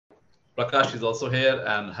Prakash is also here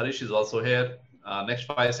and Harish is also here. Next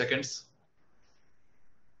 5 seconds.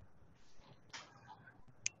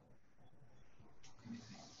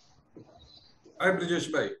 Hi,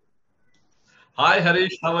 Brijesh bhai. Hi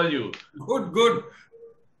Harish, how are you? Good, good.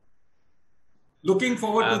 Looking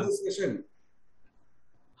forward to And this session.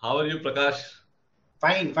 how are you, Prakash?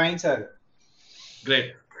 Fine, sir.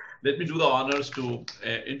 Great. Let me do the honors to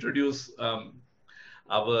introduce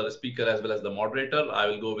our speaker as well as the moderator. I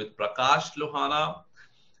will go with Prakash Lohana.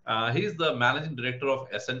 He is the managing director of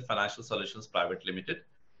Ascent Financial Solutions Pvt. Limited,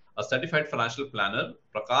 a certified financial planner.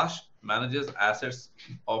 Prakash manages assets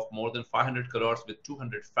of more than 500 crores with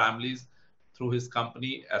 200 families through his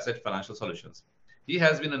company, Ascent Financial Solutions. He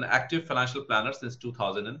has been an active financial planner since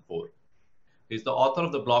 2004. He is the author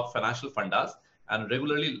of the blog Financial Fundas and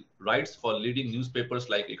regularly writes for leading newspapers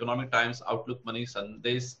like Economic Times, Outlook Money,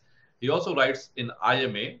 Sundays. He also writes in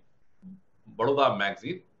IMA, Baroda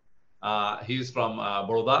magazine. He is from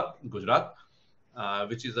Baroda, Gujarat,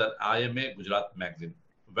 which is an IMA Gujarat magazine.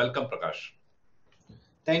 Welcome, Prakash.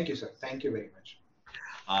 Thank you, sir. Thank you very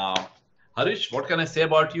much. Harish, what can I say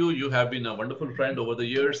about you? You have been a wonderful friend over the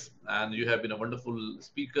years, and you have been a wonderful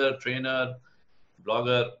speaker, trainer,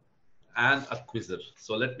 blogger, and a quizzer.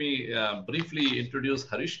 So let me briefly introduce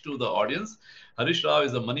Harish to the audience. Harish Rao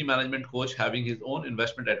is a money management coach having his own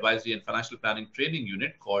investment advisory and financial planning training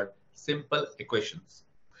unit called Simple Equations.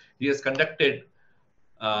 He has conducted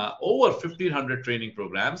over 1,500 training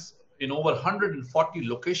programs in over 140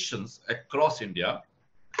 locations across India,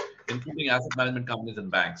 including asset management companies and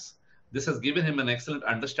banks. This has given him an excellent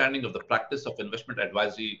understanding of the practice of investment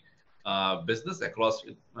advisory business across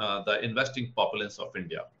the investing populace of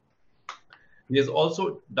India. He has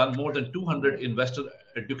also done more than 200 investor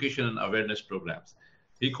education and awareness programs.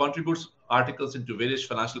 He contributes articles into various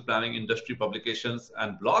financial planning industry publications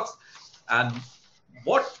and blogs. And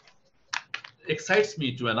what excites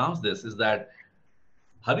me to announce this is that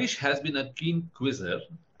Harish has been a keen quizzer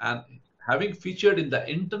and having featured in the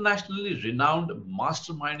internationally renowned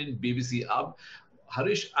mastermind in BBC.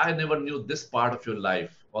 Harish, I never knew this part of your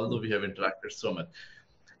life, although we have interacted so much.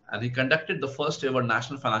 And he conducted the first ever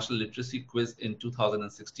National Financial Literacy Quiz in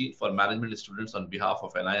 2016 for management students on behalf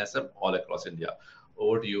of NISM all across India.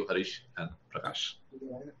 Over to you, Harish and Prakash.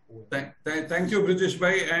 Thank you, Brijesh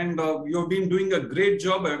bhai. And you've been doing a great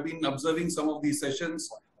job. I've been observing some of these sessions.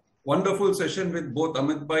 Wonderful session with both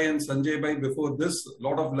Amit bhai and Sanjay bhai before this.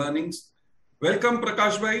 Lot of learnings. Welcome,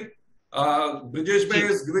 Prakash bhai. Brijesh bhai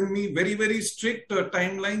has given me very, very strict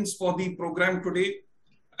timelines for the program today.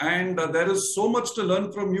 And there is so much to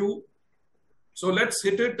learn from you. So let's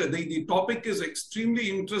hit it. The topic is extremely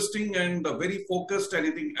interesting and very focused and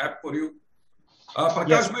I think apt for you.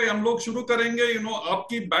 प्रकाश भाई हम लोग शुरू करेंगे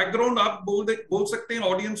आपकी background आप बोल सकते हैं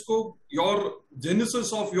ऑडियंस को your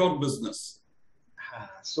genesis of your business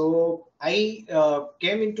So I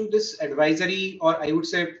came into this advisory, or I would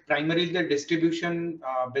say primarily the distribution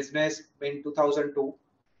business in 2002.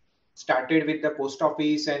 Started with the post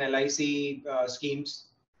office and LIC schemes.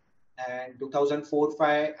 And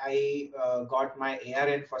 2004-5, I got my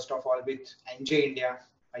ARN first of all with NJ India.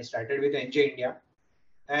 I started with NJ India.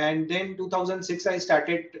 And then 2006, I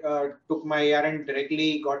started, took my ARN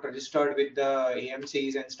directly, got registered with the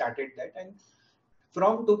AMCs and started that. And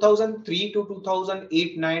from 2003 to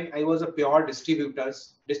 2008-9, I was a pure distributor,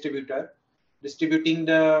 distributing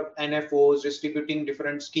the NFOs, distributing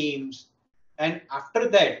different schemes. And after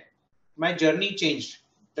that, my journey changed.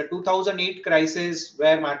 The 2008 crisis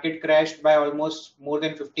where market crashed by almost more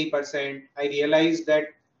than 50%, I realized that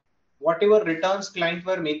whatever returns clients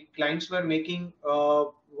were making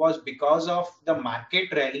was because of the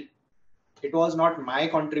market rally. It was not my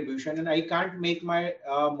contribution, and I can't make my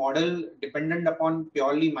model dependent upon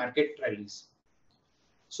purely market rallies.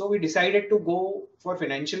 So we decided to go for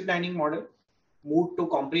financial planning model, moved to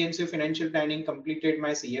comprehensive financial planning, completed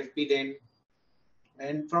my CFP then.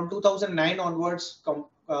 And from 2009 onwards,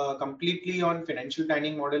 completely on financial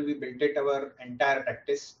planning model, we built it our entire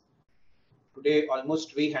practice. Today,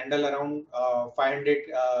 almost we handle around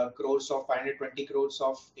 500 crores of 520 crores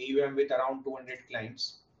of AUM with around 200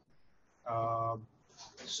 clients.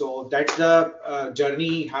 So that's the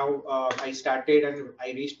journey how I started and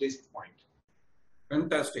I reached this point.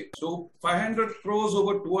 Fantastic. So 500 crores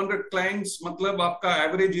over 200 clients, मतलब आपका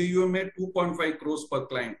average AUM है 2.5 crores per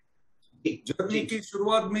client. Journey की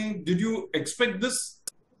शुरुआत में, did you expect this?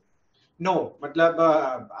 No,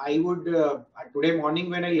 matlab, I would, today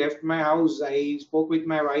morning when I left my house, I spoke with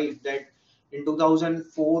my wife that in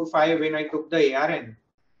 2004-5 when I took the ARN,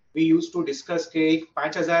 we used to discuss कि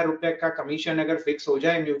 5,000 रुपए का commission अगर fix हो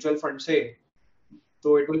जाए mutual fund से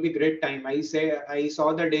So it will be great time. I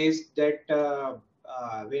saw the days that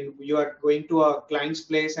when you are going to a client's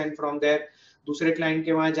place and from there दूसरे client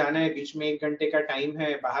के वहां जाना है, बीच में 1 घंटे का टाइम है,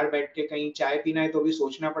 बाहर बैठ के कहीं चाय पीना है तो भी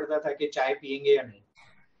सोचना पड़ता था कि चाय पियेंगे या नहीं,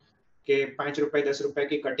 कि 5 रुपए 10 रुपए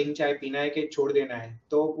की कटिंग चाय पीना है कि छोड़ देना है।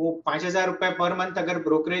 तो वो 5,000 रुपए पर मंथ अगर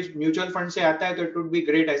ब्रोकरेज म्यूचुअल फंड से आता है तो इट वुड बी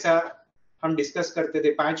ग्रेट। ऐसा हम डिस्कस करते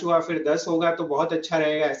थे, 5 हुआ फिर 10 होगा तो बहुत अच्छा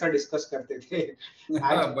रहेगा, ऐसा डिस्कस करते थे।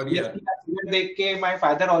 आज बढ़िया। GST का figure देख के माय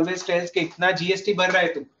फादर ऑलवेज टेल्स कि इतना जीएसटी भर रहा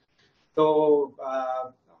है तू, तो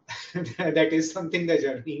that is something, the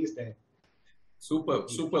journey is there. Super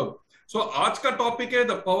super. सो आज का टॉपिक है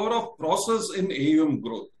the power of process in AUM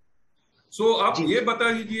growth. सो आप ये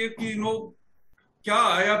बता दीजिए कि क्या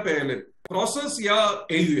आया पहले, प्रोसेस या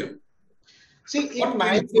AUM? C in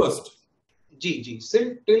my first ji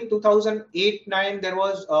till 2008-9 there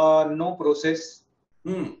was no process.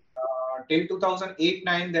 Till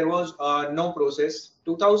 2008-9 there was no process.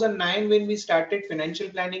 2009 when we started financial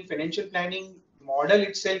planning model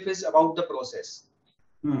itself is about the process.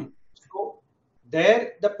 So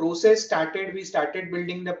there the process started, we started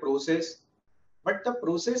building the process, but the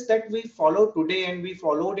process that we follow today and we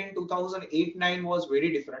followed in 2008-9 was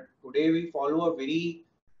very different. Today we follow a very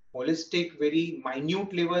holistic, very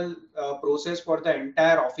minute level process for the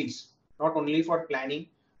entire office, not only for planning,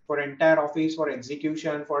 for entire office, for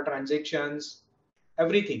execution, for transactions,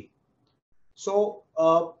 everything. So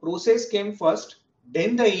process came first,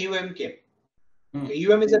 then the AUM came. The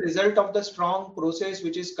AUM is a result of the strong process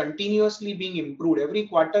which is continuously being improved. Every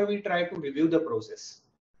quarter we try to review the process.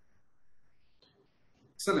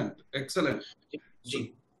 Excellent.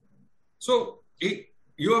 So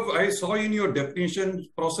I saw in your definition,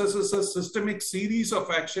 process is a systemic series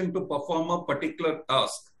of action to perform a particular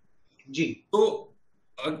task. जी. तो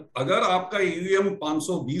अगर आपका AUM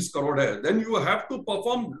 520 crore है, then you have to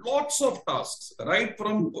perform lots of tasks, right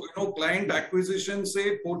from client acquisition से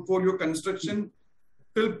portfolio construction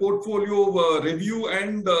till portfolio review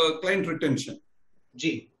and client retention.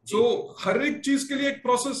 Ji. So हर एक चीज के लिए एक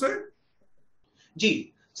process है? जी.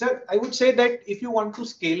 Sir, I would say that if you want to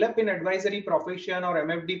scale up in advisory profession or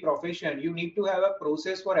MFD profession, you need to have a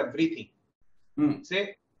process for everything.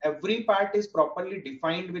 Say every part is properly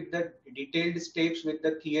defined with the detailed steps, with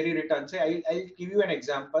the theory written. Say I'll give you an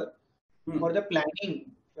example. For the planning,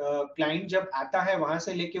 client जब आता है वहां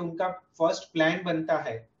से लेके उनका first plan बनता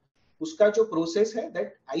है, उसका जो process है,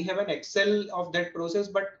 that I have an Excel of that process,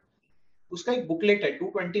 but उसका एक बुकलेट है,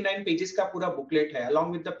 229 पेजेस का पूरा बुकलेट है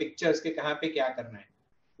along with the pictures के कहाँ पे क्या करना है।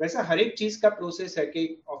 वैसा हर एक चीज का प्रोसेस है कि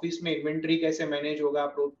ऑफिस में इन्वेंटरी कैसे मैनेज होगा,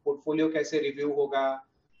 पोर्टफोलियो कैसे रिव्यू होगा,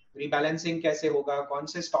 रीबैलेंसिंग कैसे होगा, कौन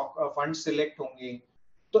से स्टॉक फंड सिलेक्ट होंगे।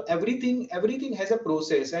 तो everything has a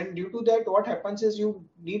process, and due to that what happens is you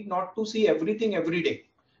need not to see everything every day.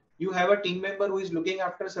 You have a team member who is looking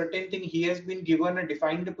after certain thing, he has been given a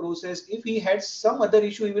defined process. If he had some other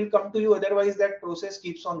issue he will come to you, otherwise that process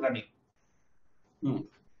keeps on running.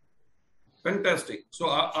 Fantastic. सो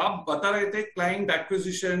आप बता रहे थे client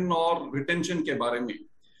acquisition और retention के बारे में।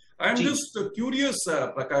 I am just curious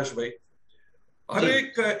प्रकाश भाई, हर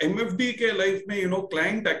एक एमएफडी के लाइफ में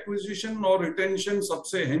क्लाइंट एक्विजिशन और रिटेंशन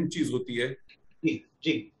सबसे अहम चीज होती है।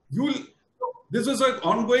 This is an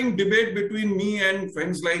ongoing debate between me and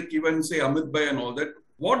friends like even say Amit bhai and all that.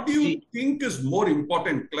 What do you think is more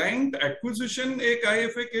important, client acquisition एक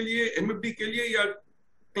IFA के लिए, MFD के लिए, या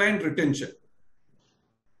client retention?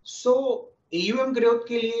 So AUM growth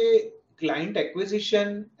के लिए client acquisition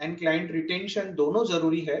and client retention दोनों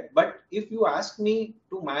जरूरी है, but if you ask me,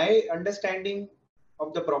 to my understanding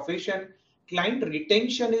of the profession, client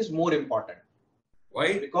retention is more important. Why?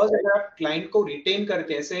 Because अगर आप client को retain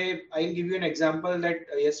करते हैं, say I'll give you an example that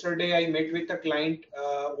yesterday I met with a client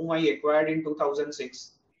whom I acquired in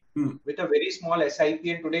 2006 with a very small SIP,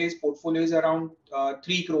 and today his portfolio is around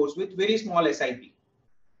 3 crores with very small SIP.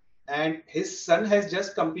 And his son has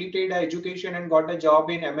just completed education and got a job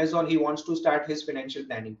in Amazon. He wants to start his financial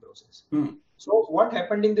planning process. So what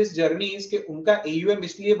happened in this journey is कि उनका AUM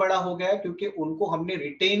इसलिए बड़ा हो गया क्योंकि उनको हमने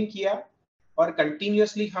retain किया और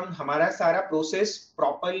continuously हम हमारा सारा process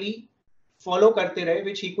properly follow करते रहे,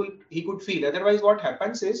 which he could feel. Otherwise, what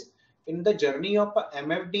happens is in the journey of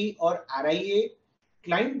MFD or RIA,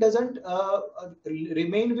 client doesn't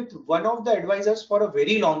remain with one of the advisors for a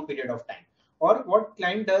very long period of time. और what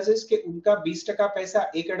client does is कि उनका 20% पैसा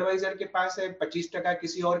एक adviser के पास है, 25%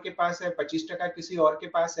 किसी और के पास है, 25% किसी और के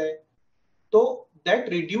पास है, तो that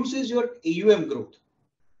reduces your AUM growth.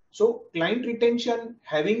 So client retention,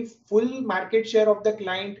 having full market share of the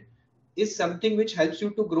client, is something which helps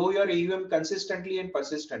you to grow your AUM consistently and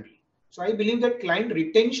persistently. So I believe that client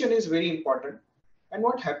retention is very important. And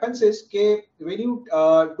what happens is कि when you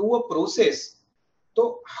do a process,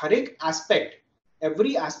 तो हर एक aspect,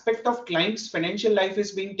 every aspect of client's financial life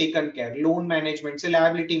is being taken care. Loan management, say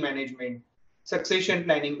liability management, succession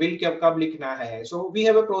planning, will कब लिखना है. So we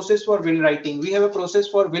have a process for will writing. We have a process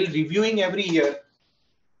for will reviewing every year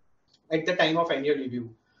at the time of annual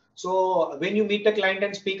review. So when you meet a client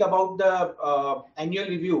and speak about the annual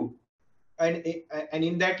review, and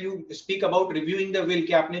in that you speak about reviewing the will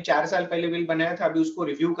कि आपने 4 साल पहले will बनाया था, अभी उसको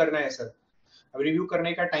review करना है सर. अब रिव्यू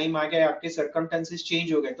करने का टाइम आ गया, आपके सर्कमस्टेंसेस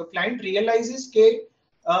चेंज हो गए, तो क्लाइंट रियलाइजेस के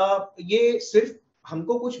ये सिर्फ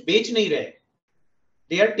हमको कुछ बेच नहीं रहे,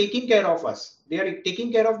 they are taking care of us, they are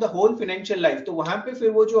taking care of the whole financial life. तो वहां पे फिर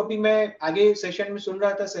वो जो अभी मैं आगे सेशन में सुन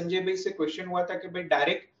रहा था, संजय भाई से क्वेश्चन हुआ था कि भाई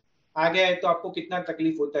डायरेक्ट आ गया है तो आपको कितना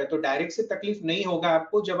तकलीफ होता है. तो डायरेक्ट से तकलीफ नहीं होगा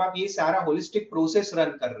आपको जब आप ये सारा होलिस्टिक प्रोसेस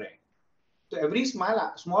रन कर रहे हैं. तो every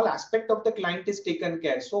small aspect of the client is taken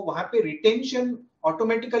care. सो वहां पे retention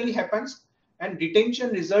automatically happens, and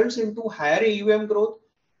retention results into higher AUM growth,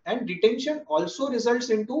 and retention also results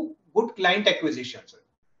into good client acquisition. Sir.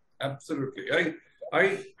 Absolutely. I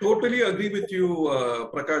totally agree with you,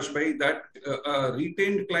 Prakash bhai, that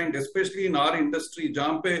retained client, especially in our industry,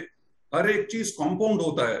 जहाँ पे हर एक चीज compound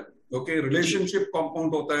होता है, okay, relationship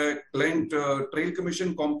compound होता है, client trail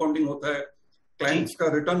commission compounding होता है, clients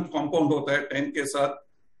का return compound होता है time के साथ,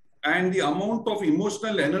 and the amount of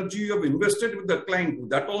emotional energy you have invested with the client,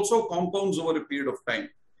 that also compounds over a period of time.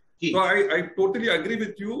 So I totally agree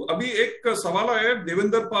with you. Abhi ek sawal aaya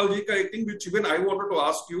Devendra Pal ji ka, I think, which even I wanted to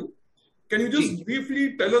ask you. Can you just briefly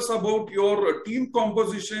tell us about your team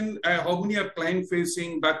composition, how many are client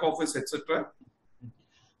facing, back office, etc.?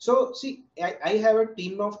 So see, I have a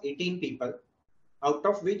team of 18 people, out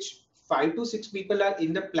of which 5 to 6 people are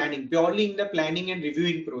in the planning, purely in the planning and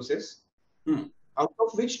reviewing process. Out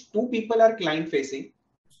of which 2 people are client facing,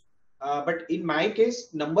 but in my case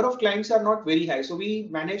number of clients are not very high, so we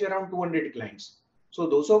manage around 200 clients. So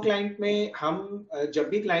 200 client में हम जब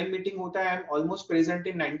भी client meeting होता है, I'm almost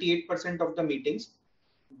present in 98% of the meetings.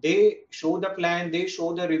 They show the plan, they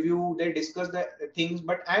show the review, they discuss the things,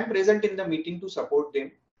 but I'm present in the meeting to support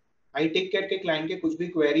them. I take care के client के कुछ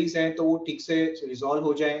भी queries हैं तो वो ठीक से resolve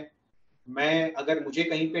हो जाए. मैं अगर मुझे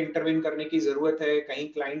कहीं पे इंटरवेन करने की जरूरत है, कहीं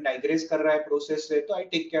क्लाइंट डाइग्रेस कर रहा है प्रोसेस से, तो I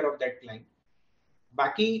take care of that client.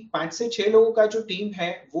 बाकी 5 से 6 लोगों का जो टीम है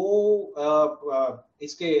वो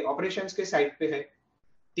इसके ऑपरेशंस के साइड पे है.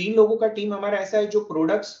 3 लोगों का टीम हमारा ऐसा है जो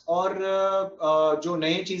प्रोडक्ट्स और जो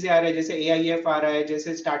नए चीजें आ रहे हैं, जैसे AIF आ रहा है,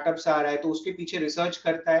 जैसे स्टार्टअप्स आ रहा है, तो उसके पीछे रिसर्च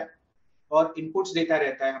करता है और इनपुट्स देता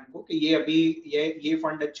रहता है हमको कि ये अभी ये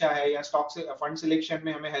फंड अच्छा है, या स्टॉक से फंड सिलेक्शन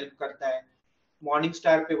में हमें हेल्प करता है, मॉर्निंग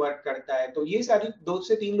स्टार पे वर्क करता है. तो ये सारी 2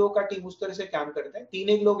 से 3 लोगों का टीम उस तरह से काम करता है. 3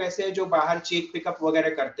 एक लोग ऐसे हैं जो बाहर चेक पिकअप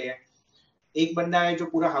वगैरह करते हैं, एक बंदा है जो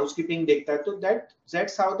पूरा हाउसकीपिंग देखता है. तो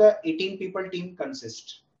that's how the 18 people team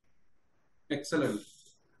consists. Excellent.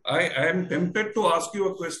 I am tempted to ask you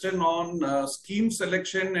a question on scheme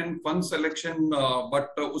selection and fund selection,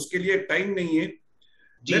 but उसके लिए time नहीं है.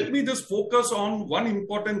 Let me just focus on one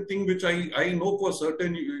important thing which I know for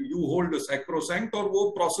certain you hold sacrosanct, और वो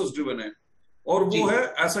process driven है, और वो है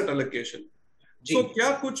एसेट एलोकेशन. सो क्या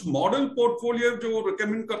कुछ मॉडल पोर्टफोलियो जो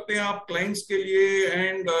रिकमेंड करते हैं आप क्लाइंट्स के लिए?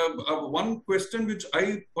 And one question which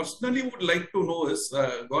I personally would like to know is,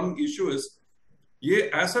 one issue is ये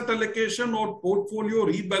एसेट एलोकेशन और पोर्टफोलियो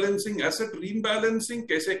रीबैलेंसिंग, एसेट रीबैलेंसिंग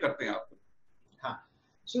कैसे करते हैं आप? हाँ,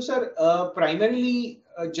 सो सर प्राइमरीली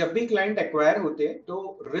जब भी क्लाइंट एक्वायर होते हैं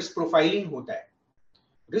तो रिस्क प्रोफाइलिंग होता है.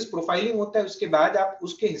 रिस्क प्रोफाइलिंग होता है, उसके बाद आप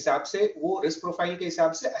उसके हिसाब से, वो रिस्क प्रोफाइल के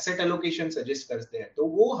हिसाब से एसेट एलोकेशन सजेस्ट करते हैं. तो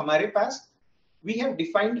वो हमारे पास we have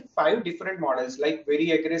defined 5 different models, like very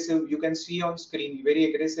aggressive, you can see on screen, very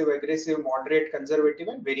aggressive, moderate, conservative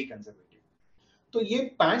and very conservative. तो ये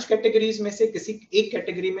 5 कैटेगरीज में से किसी एक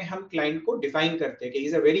कैटेगरी में हम क्लाइंट को डिफाइन करते हैं कि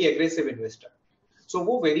is a very aggressive investor. सो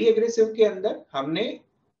वो वेरी एग्रेसिव के अंदर हमने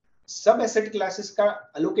सब एसेट क्लासेस का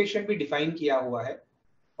एलोकेशन भी डिफाइन किया हुआ है,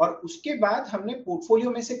 और उसके बाद हमने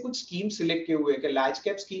पोर्टफोलियो में से कुछ स्कीम सिलेक्ट किए हुए हैं. कि लार्ज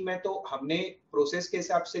कैप स्कीम है तो हमने प्रोसेस के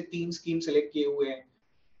हिसाब से 3 स्कीम सिलेक्ट किए हुए हैं.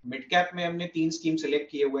 मिड कैप में हमने 3 स्कीम सिलेक्ट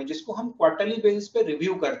किए हुए हैं, जिसको हम क्वार्टरली बेसिस पे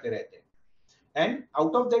रिव्यू करते रहते हैं. And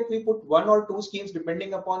out of that, we put 1 or 2 schemes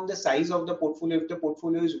depending upon the size of the portfolio. If the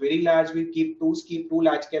portfolio is very large, we keep 2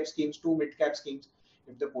 large cap schemes, 2 mid cap schemes.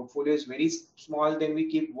 If the portfolio is very small, then we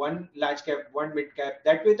keep 1 large cap, 1 mid cap.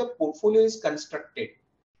 That way the portfolio is constructed.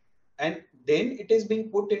 And then it is being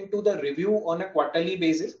put into the review on a quarterly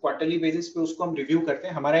basis. Quarterly basis पे उसको हम review करते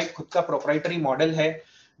हैं. हमारा एक खुद का proprietary model है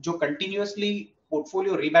जो continuously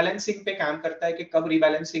portfolio rebalancing पे काम करता है कि कब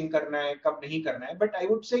rebalancing करना है, कब नहीं करना है. But I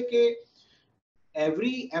would say कि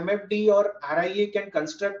every MFD or RIA can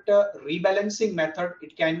construct a rebalancing method.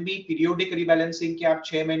 It can be periodic rebalancing कि आप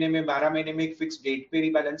 6 महीने में 12 महीने में एक फिक्स डेट पे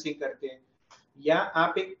rebalancing करते हैं, या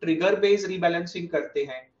आप एक ट्रिगर बेस्ड रीबैलेंसिंग करते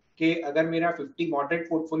हैं कि अगर मेरा 50 मॉडरेट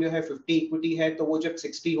पोर्टफोलियो है, 50 इक्विटी है, तो वो जब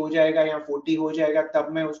 60 हो जाएगा या 40 हो जाएगा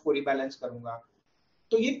तब मैं उसको रीबैलेंस करूंगा।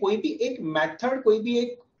 तो ये कोई भी एक मेथड, कोई भी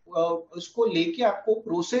एक उसको लेके आपको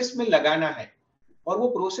प्रोसेस में लगाना है और वो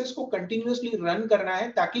प्रोसेस को कंटिन्यूअसली रन करना है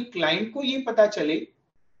ताकि क्लाइंट को ये पता चले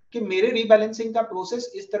कि मेरे रीबैलेंसिंग का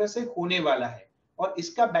प्रोसेस इस तरह से होने वाला है और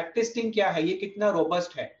इसका बैक टेस्टिंग क्या है, ये कितना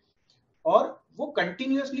रोबस्ट है, और वो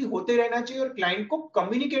कंटिन्यूअसली होते रहना चाहिए और क्लाइंट को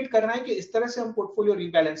कम्युनिकेट करना है कि इस तरह से हम पोर्टफोलियो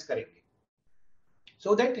रीबैलेंस करेंगे,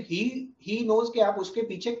 सो दैट ही नोज कि आप उसके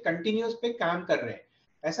पीछे कंटिन्यूअस पे काम कर रहे हैं।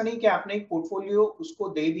 ऐसा नहीं कि आपने एक पोर्टफोलियो उसको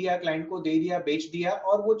दे दिया, क्लाइंट को दे दिया, बेच दिया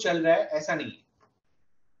और वो चल रहा है, ऐसा नहीं है।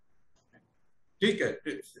 ठीक है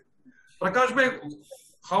प्रकाश भाई,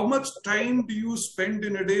 how much time do you spend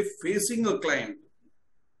in a day facing a client?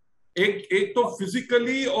 एक तो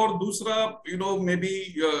फिजिकली और दूसरा may be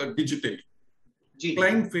digitally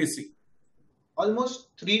client facing. Almost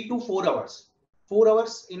 3 to 4 hours. 4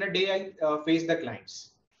 hours in a day I face the clients.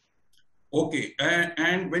 Okay,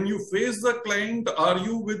 and when you face the client, are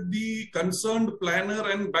you with the concerned planner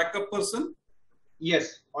and backup person?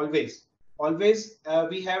 Yes, always. Always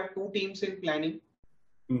we have 2 teams in planning.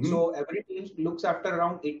 So every team looks after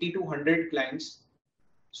around 80 to 100 clients.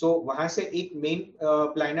 So वहां से एक main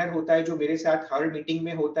planner होता है जो मेरे साथ हर meeting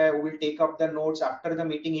में होता है. Who will take up the notes after the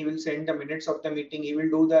meeting. He will send the minutes of the meeting. He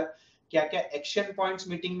will do the क्या क्या एक्शन पॉइंट्स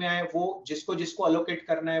मीटिंग में आए वो जिसको जिसको अलोकेट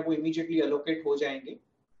करना है वो इमीडिएटली अलोकेट हो जाएंगे.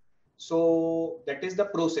 So that is the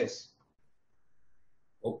process.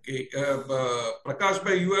 Okay, Prakash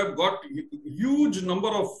bhai, you have got huge number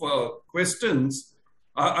of questions.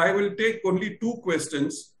 I will take only 2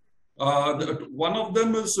 questions. One of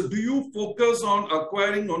them is, do you focus on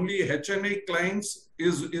acquiring only HNI clients?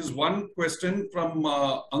 Is one question from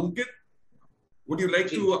Ankit. Would you like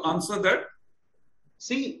to answer that?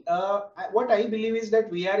 See, what I believe is that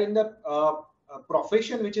we are in the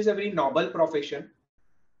profession which is a very noble profession.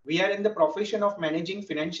 We are in the profession of managing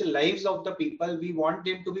financial lives of the people. We want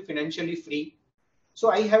them to be financially free. So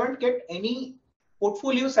I haven't kept any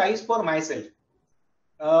portfolio size for myself.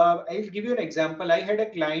 I'll give you an example. I had a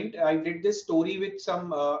client. I did this story with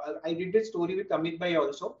Amit bhai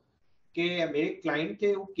also. कि मेरे client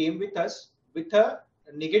थे who came with us with a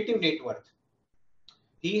negative net worth.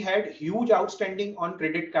 He had huge outstanding on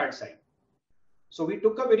credit card side. So we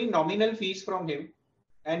took a very nominal fees from him.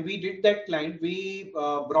 And we did that client. We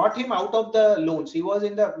brought him out of the loans. He was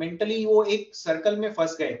in the mentally वो एक circle में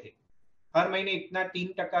फंस गए थे. हर महीने इतना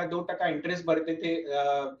 3% 2% interest भरते थे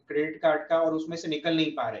क्रेडिट कार्ड का और उसमें से निकल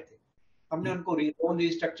नहीं पा रहे थे. हमने उनको लोन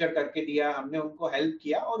रिस्ट्रक्चर करके दिया, हमने उनको हेल्प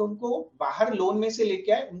किया और उनको बाहर लोन में से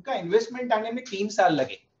लेके आए. उनका इन्वेस्टमेंट आने में 3 साल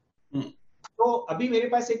लगे. तो अभी मेरे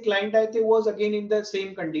पास एक क्लाइंट आए थे, was again in the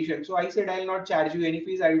same condition. So I said I'll not charge you any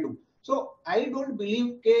fees, I'll do. So I don't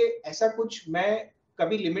believe कि ऐसा कुछ मैं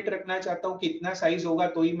कभी लिमिट रखना चाहता हूँ कि इतना साइज होगा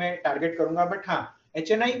तो ही मैं टारगेट करूंगा. बट हाँ,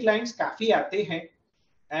 HNI क्लाइंट्स काफी आते हैं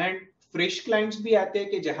एंड फ्रेश क्लाइंट्स भी आते हैं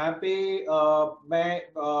कि जहाँ पे मैं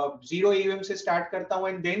 0 AUM से स्टार्ट करता हूँ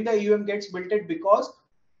and then the AUM gets बिल्टेड because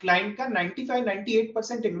client का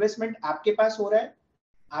 95-98% इन्वेस्टमेंट आपके पास हो रहा है.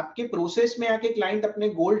 आपके प्रोसेस में आके क्लाइंट अपने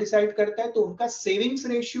गोल डिसाइड करता है तो उनका सेविंग्स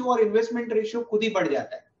रेशियो और इन्वेस्टमेंट रेशियो खुद ही बढ़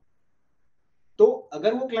जाता है. तो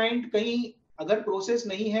अगर वो क्लाइंट कहीं अगर प्रोसेस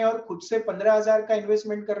नहीं है और खुद से 15,000 का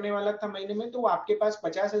इन्वेस्टमेंट करने वाला था महीने में, तो वो आपके पास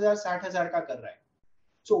 50,000 60,000 का कर रहा है.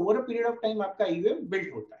 So over a period of time आपका AUM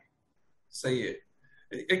बिल्ड होता है. सही है,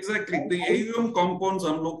 एग्जैक्टली. द AUM कंपाउंड्स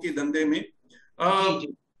हम लोग के धंधे में.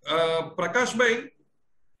 प्रकाश भाई,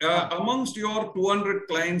 amongst your 200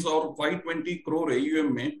 clients or 520 crore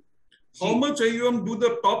AUM में, how much AUM do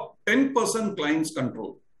the top 10% clients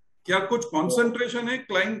control? क्या कुछ concentration है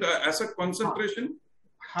client asset concentration?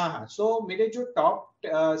 हाँ. सो मेरे जो टॉप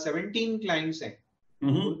 17 क्लाइंट्स हैं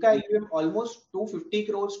उनका AUM ऑलमोस्ट 250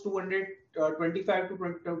 करोड़ 225 to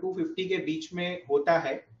 250 के बीच में होता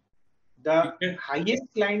है. The highest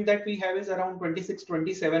client that we have is around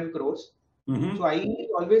 26-27 crores. So I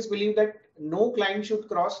always believe that no client should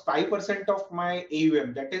cross 5% of my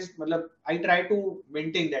AUM. That is, मतलब I try to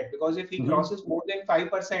maintain that because if he crosses more than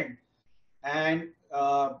 5% and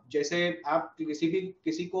जैसे आप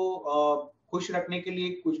किसी को खुश रखने के लिए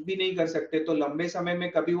कुछ भी नहीं कर सकते तो लंबे समय में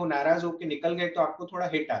कभी वो नाराज होकर निकल गए तो आपको थोड़ा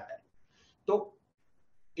हिट आता है. तो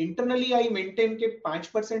इंटरनली आई मेंटेन के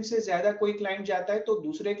 5% से ज्यादा कोई क्लाइंट जाता है तो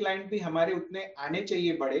दूसरे क्लाइंट भी हमारे उतने आने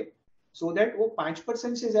चाहिए बड़े, सो दैट वो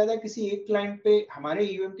 5% से ज्यादा किसी एक क्लाइंट पे हमारे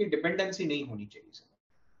AUM की डिपेंडेंसी नहीं होनी चाहिए.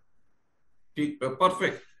 ठीक,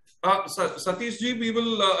 perfect. Satish ji, we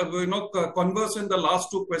will converse in the last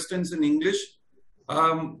two questions in English.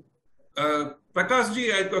 Prakash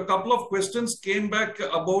ji, a couple of questions came back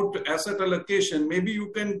about asset allocation. Maybe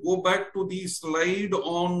you can go back to the slide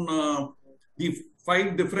on the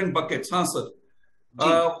 5 different buckets. Haan, sir.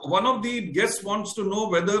 One of the guests wants to know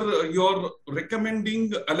whether you're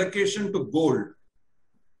recommending allocation to gold.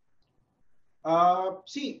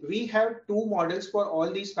 See, we have 2 models for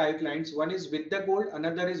all these 5 clients. One is with the gold,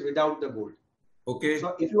 another is without the gold. Okay.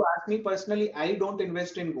 So if you ask me personally, I don't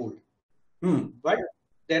invest in gold. But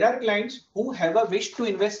there are clients who have a wish to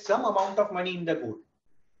invest some amount of money in the gold.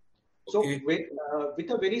 So Okay.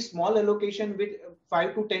 with a very small allocation, with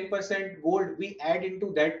 5 to 10% gold, we add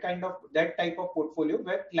into that type of portfolio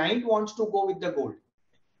where client wants to go with the gold.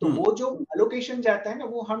 तो वो जो allocation जाता है ना,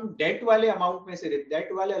 वो हम debt वाले amount में से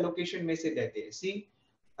debt वाले allocation में से देते हैं. See,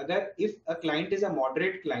 अगर if a client is a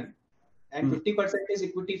moderate client and 50% is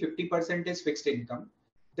equity, 50% is fixed income,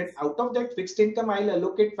 then out of that fixed income, I'll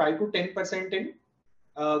allocate 5 to 10% in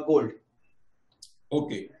gold.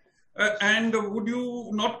 Okay. And would you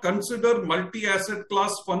not consider multi-asset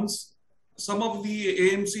class funds? Some of the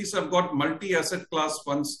AMCs have got multi-asset class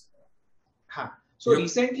funds. So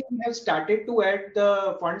recently we have started to add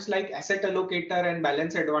the funds like asset allocator and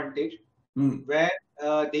balance advantage, where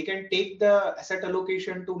they can take the asset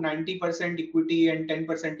allocation to 90% equity and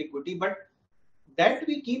 10% equity, but that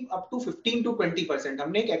we keep up to 15 to 20%.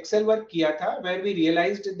 हमने एक Excel work किया था where we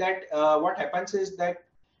realized that what happens is that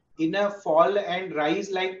in a fall and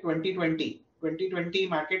rise like 2020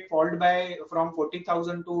 market falled by from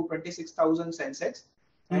 40,000 to 26,000 Sensex.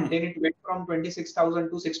 And then it went from 26,000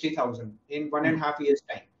 to 60,000 in 1.5 years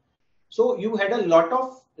time. So you had a lot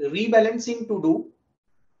of rebalancing to do.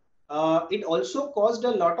 It also caused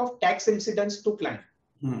a lot of tax incidents to client.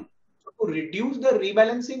 So to reduce the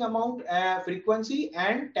rebalancing amount, frequency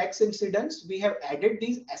and tax incidents, we have added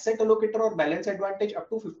these asset allocator or balance advantage up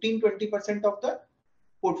to 15-20% of the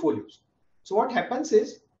portfolios. So what happens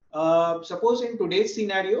is, suppose in today's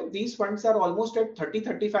scenario, these funds are almost at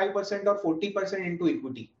 30-35% or 40% into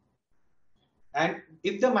equity. And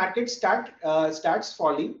if the market starts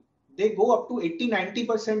falling, they go up to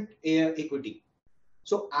 80-90% equity.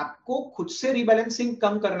 So आपको खुद से rebalancing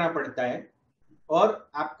कम करना पड़ता है और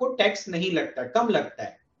आपको tax नहीं लगता, कम लगता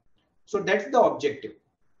है. So that's the objective.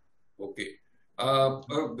 Okay.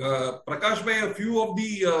 Prakash bhai, a few of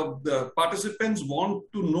the participants want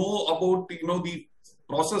to know about the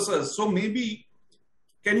processes. So maybe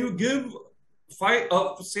can you give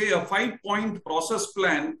say a 5-point process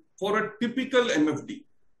plan for a typical MFD?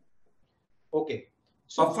 Okay.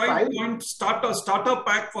 So a 5-point starter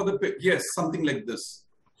pack for the something like this.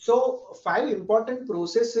 So 5 important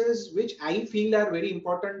processes which I feel are very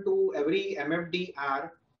important to every MFD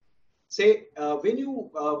are, say when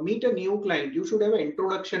you meet a new client, you should have an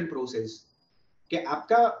introduction process. कि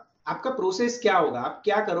आपका process क्या होगा, आप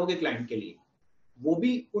क्या करोगे client के लिए, वो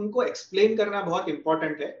भी उनको explain करना बहुत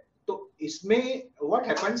important है. तो इसमें what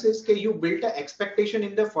happens is कि you build an expectation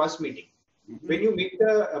in the first meeting. When you meet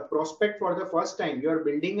the prospect for the first time, you are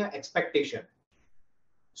building an expectation.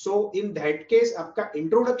 So in that case, आपका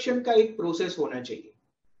introduction का एक process होना चाहिए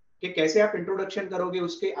कि कैसे आप introduction करोगे,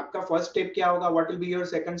 उसके आपका first step क्या होगा, what will be your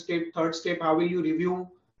second step, third step, how will you review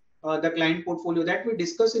the client portfolio, that we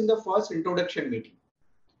discuss in the first introduction meeting.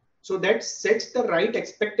 So that sets the right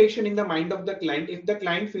expectation in the mind of the client. If the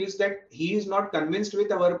client feels that he is not convinced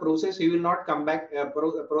with our process, he will not come back.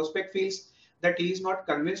 Prospect feels that he is not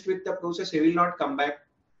convinced with the process, he will not come back.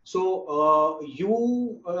 So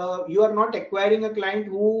you are not acquiring a client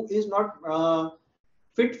who is not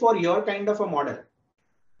fit for your kind of a model.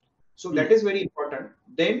 So that is very important.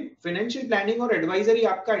 Then financial planning और advisory,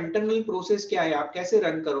 आपका internal process क्या है, आप कैसे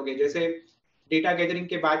run करोगे, जैसे data gathering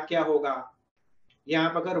के बाद क्या होगा, या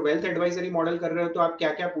आप अगर wealth advisory model कर रहे हो तो आप क्या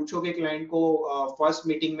क्या पूछोगे client को first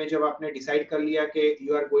meeting में, जब आपने decide कर लिया कि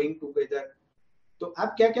you are going together, तो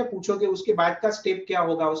आप क्या क्या पूछोगे, उसके बाद का step क्या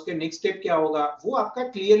होगा, उसके next step क्या होगा, वो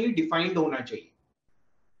आपका clearly defined होना चाहिए.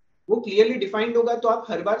 वो clearly defined होगा तो आप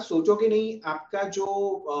हर बार सोचोगे नहीं,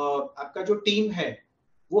 आपका जो team है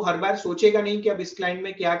वो हर बार सोचेगा नहीं कि अब इस क्लाइंट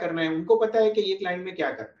में क्या करना है, उनको पता है कि ये क्लाइंट में क्या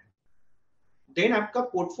करना है. देन आपका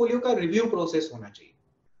पोर्टफोलियो का रिव्यू प्रोसेस होना चाहिए.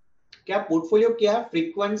 क्या पोर्टफोलियो क्या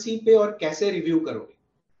फ्रीक्वेंसी पे और कैसे रिव्यू करोगे,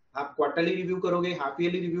 आप क्वार्टरली रिव्यू करोगे, हाफ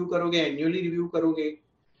ईयरली रिव्यू करोगे, एनुअली रिव्यू करोगे,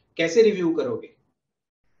 कैसे रिव्यू करोगे,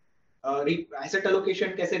 एसेट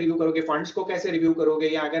एलोकेशन कैसे रिव्यू करोगे, फंड्स को कैसे रिव्यू करोगे,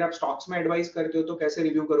 या अगर आप स्टॉक्स में एडवाइस करते हो तो कैसे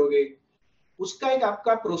रिव्यू करोगे, उसका एक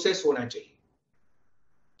आपका प्रोसेस होना चाहिए.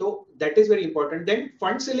 तो that is very important. Then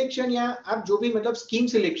fund selection, या आप जो भी मतलब स्कीम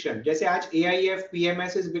सिलेक्शन, जैसे आज AIF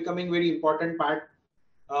PMS is becoming very important part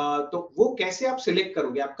तो वो कैसे आप सिलेक्ट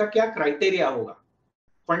करोगे, आपका क्या क्राइटेरिया होगा,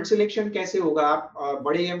 फंड सिलेक्शन कैसे होगा, आप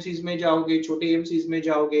बड़े एएमसीज में जाओगे, छोटे एएमसीज में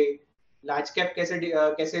जाओगे, लार्ज कैप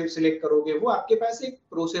कैसे सिलेक्ट करोगे, वो आपके पास एक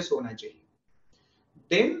प्रोसेस होना चाहिए।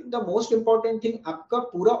 Then the most important thing, आपका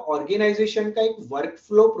पूरा ऑर्गेनाइजेशन का एक वर्क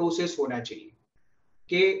फ्लो प्रोसेस होना चाहिए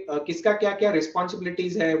कि किसका क्या क्या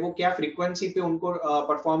रिस्पॉन्सिबिलिटीज है, वो क्या फ्रीक्वेंसी पे उनको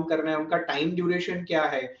परफॉर्म करना है, उनका टाइम ड्यूरेशन क्या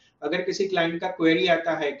है। अगर किसी क्लाइंट का क्वेरी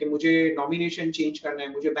आता है कि मुझे नॉमिनेशन चेंज करना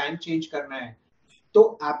है, मुझे बैंक चेंज करना है, तो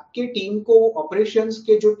आपके टीम को, ऑपरेशंस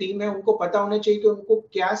के जो टीम है उनको पता होना चाहिए कि उनको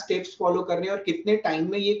क्या स्टेप्स फॉलो करने हैं और कितने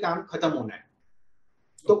टाइम में ये काम खत्म होना है।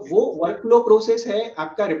 तो वो वर्क फ्लो प्रोसेस है,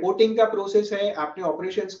 आपका रिपोर्टिंग का प्रोसेस है। आपने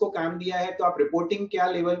ऑपरेशंस को काम दिया है तो आप रिपोर्टिंग क्या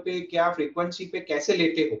लेवल पे, क्या फ्रीक्वेंसी पे कैसे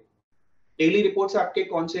लेते हो, डेली रिपोर्ट्स आपके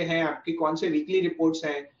कौन से हैं, आपकी कौन से वीकली रिपोर्ट्स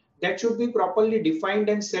हैं, that should be properly defined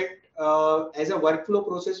and set as a work flow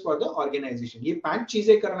process for the organisation. ये 5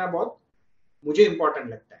 चीजें करना बहुत मुझे इंपॉर्टेंट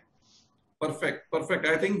लगता है। Perfect.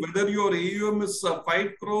 I think whether your AUM is 5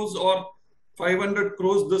 crores or 500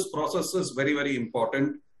 crores, this process is very, very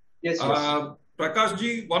important. Yes. Prakash ji,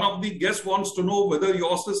 one of the guests wants to know whether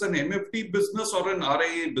yours is an MFD business or an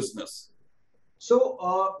RIA business. So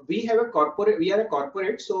we are a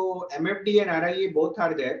corporate, so MFD and RIA both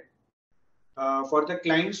are there. For the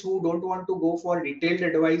clients who don't want to go for detailed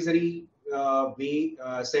advisory, we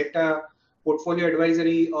set a portfolio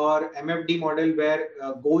advisory or MFD model where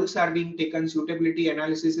goals are being taken, suitability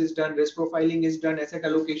analysis is done, risk profiling is done, asset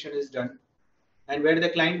allocation is done. And where the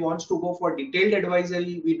client wants to go for detailed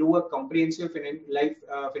advisory, we do a comprehensive life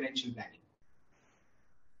financial planning.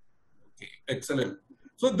 Okay, excellent.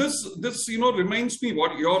 So this reminds me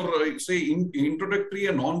what your introductory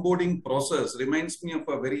and onboarding process reminds me of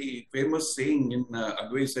a very famous saying in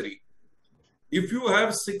advisory. If you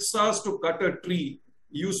have 6 hours to cut a tree,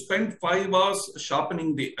 you spend 5 hours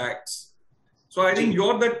sharpening the axe. So I think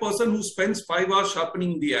you're that person who spends 5 hours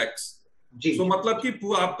sharpening the axe. So मतलब कि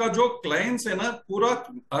आपका जो clients है ना, पूरा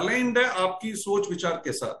aligned है आपकी सोच विचार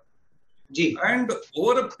के साथ. And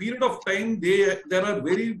over a period of time, there are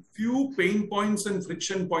very few pain points and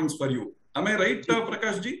friction points for you. Am I right,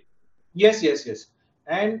 Prakash ji? Yes.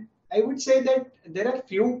 And I would say that there are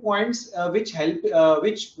few points which help,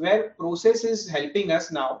 where process is helping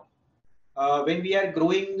us now when we are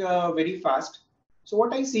growing very fast. So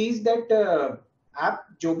what I see is that आप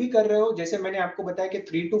जो भी कर रहे हो, जैसे मैंने आपको बताया कि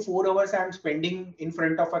 3 to 4 hours I am spending in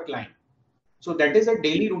front of a client. So that is a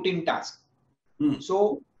daily routine task.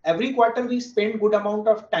 So every quarter we spend good amount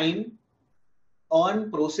of time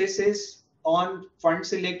on processes, on fund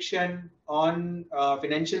selection, on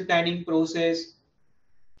financial planning process,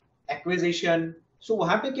 acquisition. So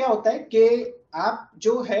वहां पे क्या होता है कि आप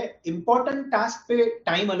जो है important task पे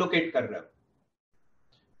time allocate कर रहे हो,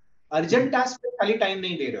 अर्जेंट टास्क पे खाली टाइम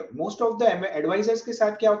नहीं दे रहे हो। मोस्ट ऑफ द एडवाइजर्स के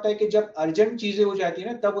साथ क्या होता है कि जब अर्जेंट चीजें हो जाती है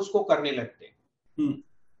ना, तब उसको करने लगते हैं।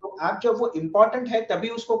 तो आप जब वो इंपॉर्टेंट है तभी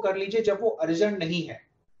उसको कर लीजिए, जब वो अर्जेंट नहीं है।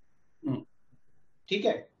 ठीक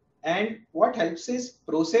है। And what helps is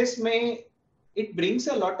process में it brings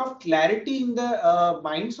a lot of clarity in the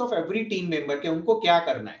minds of every team member कि उनको क्या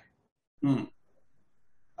करना है।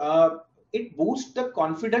 It boost the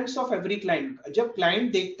confidence of every client. जब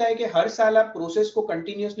क्लाइंट देखता है कि हर साल आप प्रोसेस को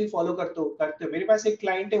कंटिन्यूअसली फॉलो करते हो। मेरे पास एक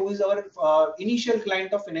क्लाइंट है who is our initial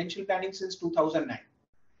client of financial planning since 2009।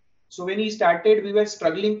 So when he started, we were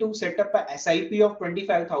struggling to set up a SIP of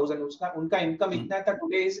 25,000. उनका income इतना था,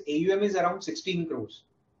 today his AUM is around 16 crores.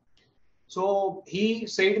 So he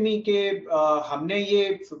said me कि हमने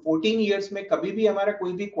ये 14 years में कभी भी हमारा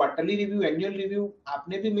कोई भी क्वार्टरली रिव्यू, एनुअल रिव्यू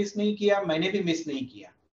आपने भी मिस नहीं किया, मैंने भी मिस नहीं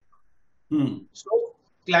किया। So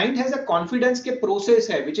client has a confidence के प्रोसेस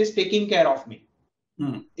है which is taking care of me.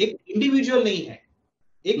 एक इंडिविजुअल नहीं है,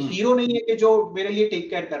 एक हीरो नहीं है कि जो मेरे लिए टेक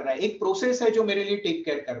केयर कर रहा है, एक प्रोसेस है जो मेरे लिए टेक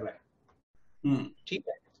केयर कर रहा है। ठीक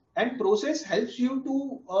है। And process helps you to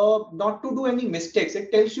not to do any mistakes,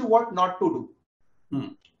 it tells you what not to do.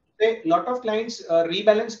 A lot of clients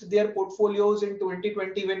rebalanced their portfolios in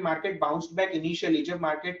 2020 when market bounced back initially. जब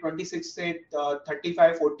market 26 से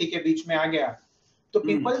 35-40 के बीच में आ गया, तो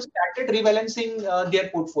people started rebalancing their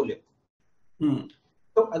portfolio.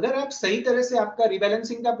 तो अगर आप सही तरह से आपका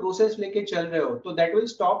रीबैलेंसिंग का प्रोसेस लेके चल रहे हो, तो that will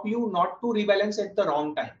stop you not to rebalance at the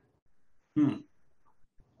wrong time.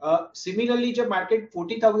 Similarly जब मार्केट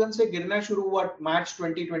 40,000 से गिरना शुरू हुआ मार्च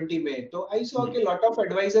 2020 में, तो आई सॉ कि lot of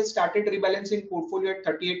advisers started rebalancing portfolio eight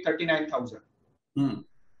 38-39,000।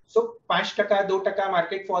 So 5% 2%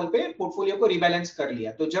 market fall पे पोर्टफोलियो को रीबैलेंस कर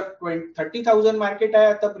लिया। तो जब 30,000 मार्केट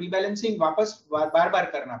आया, तब रीबैलेंसिंग वापस बार बार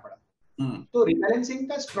करना पड़ा। तो रिबैलेंसिंग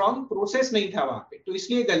का स्ट्रॉन्ग प्रोसेस नहीं था वहां पे, तो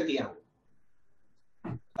इसलिए गलतियां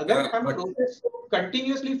हुई। अगर हम प्रोसेस को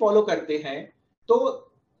कंटिन्यूअसली फॉलो करते हैं, तो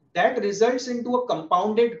that results into a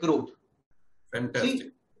compounded growth. Fantastic.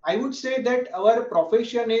 See, I would say that our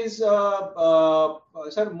profession is,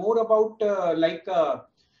 sir, more about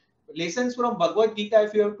lessons from Bhagavad Gita.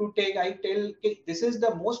 If you have to take, I tell, okay, this is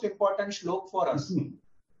the most important shlok for us,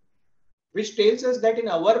 which tells us that in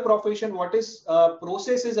our profession, what is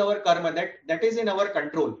process is our karma, that is in our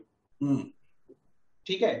control.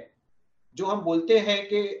 ठीक है, जो हम बोलते हैं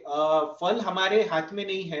कि फल हमारे हाथ में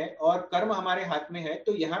नहीं है और कर्म हमारे हाथ में है,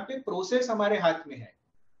 तो यहाँ पे प्रोसेस हमारे हाथ में है,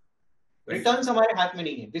 रिटर्न्स हमारे हाथ में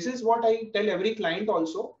नहीं है. This is what I tell every client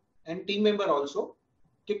also and team member also,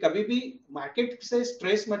 कि कभी भी मार्केट से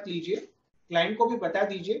स्ट्रेस मत लीजिए. क्लाइंट को भी बता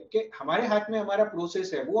दीजिए कि हमारे हाथ में हमारा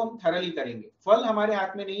प्रोसेस है, वो हम थरली करेंगे. फल हमारे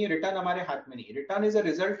हाथ में नहीं है, रिटर्न हमारे हाथ में नहीं है. Return is a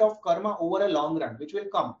result of Karma over a long run which will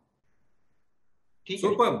come. ठीक है,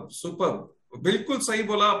 सुपर सुपर, बिल्कुल सही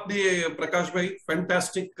बोला आपने प्रकाश भाई.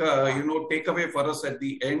 Fantastic take away for us at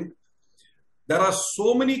the end. There are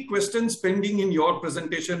so many questions pending in your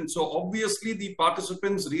presentation. So obviously the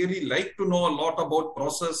participants really like to know a lot about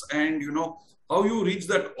process and how you reach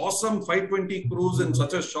that awesome 520 crores in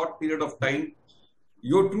such a short period of time.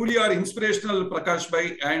 You truly are inspirational, Prakash bhai,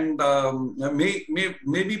 and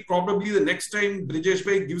maybe probably the next time Brijesh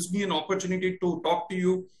bhai gives me an opportunity to talk to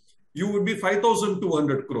you, you would be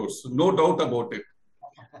 5,200 crores, no doubt about it.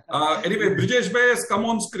 Anyway, Brijesh bhai has come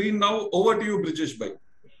on screen now. Over to you, Brijesh bhai.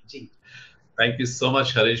 Thank you so much,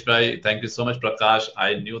 Harish bhai. Thank you so much, Prakash. I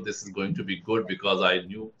knew this is going to be good because I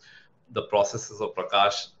knew the processes of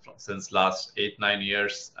Prakash since last 8-9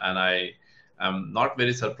 years, and I am not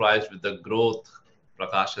very surprised with the growth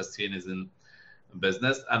Prakash has seen is in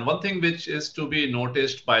business. And one thing which is to be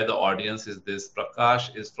noticed by the audience is this: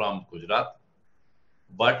 Prakash is from Gujarat,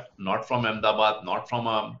 but not from Ahmedabad, not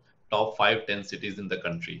from a top 5-10 cities in the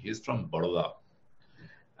country. He's from Baroda,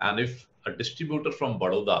 and if a distributor from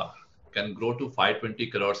Baroda can grow to 520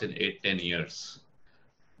 crores in 8-10 years,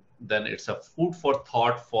 then it's a food for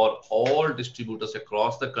thought for all distributors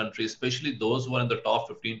across the country, especially those who are in the top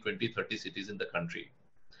 15, 20, 30 cities in the country.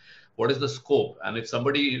 What is the scope? And if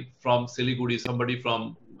somebody from Siliguri, somebody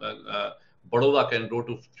from Baroda can grow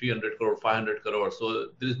to 300 crore, 500 crore, so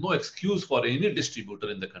there is no excuse for any distributor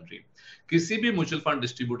in the country. किसी भी mutual fund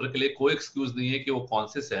distributor के लिए कोई excuse नहीं है कि वो कौन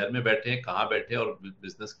से शहर में बैठे हैं, कहाँ बैठे हैं और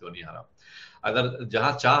बिजनेस क्यों नहीं आ रहा. अगर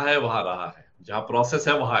जहां चाह है वहां रहा है, जहां प्रोसेस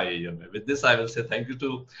है वहां AUM है. With this I will say thank you to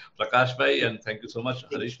Prakash bhai and thank you so much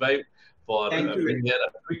Harish bhai for being here.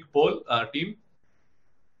 A quick poll, team.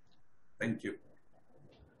 Thank you.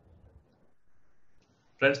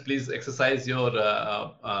 Friends, please exercise your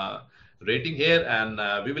rating here, and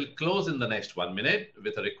we will close in the next 1 minute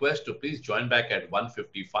with a request to please join back at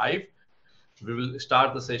 1:55. We will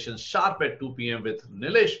start the session sharp at 2 p.m. with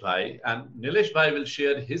Nilesh bhai, and Nilesh bhai will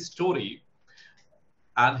share his story,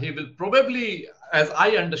 and he will probably, as I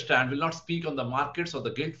understand, will not speak on the markets or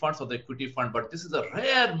the gilt funds or the equity fund, but this is a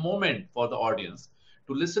rare moment for the audience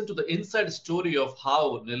to listen to the inside story of how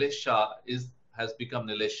Nilesh Shah has become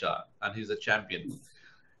Nilesh Shah, and he's a champion.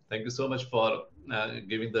 Thank you so much for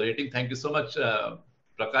giving the rating. Thank you so much,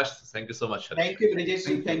 Prakash. Thank you so much, Harish. Thank you, Brijesh.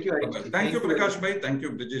 Thank you, Harish. Thank you, Prakash bhai. Thank you,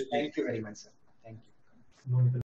 Brijesh. Thank you very much, sir. Thank you.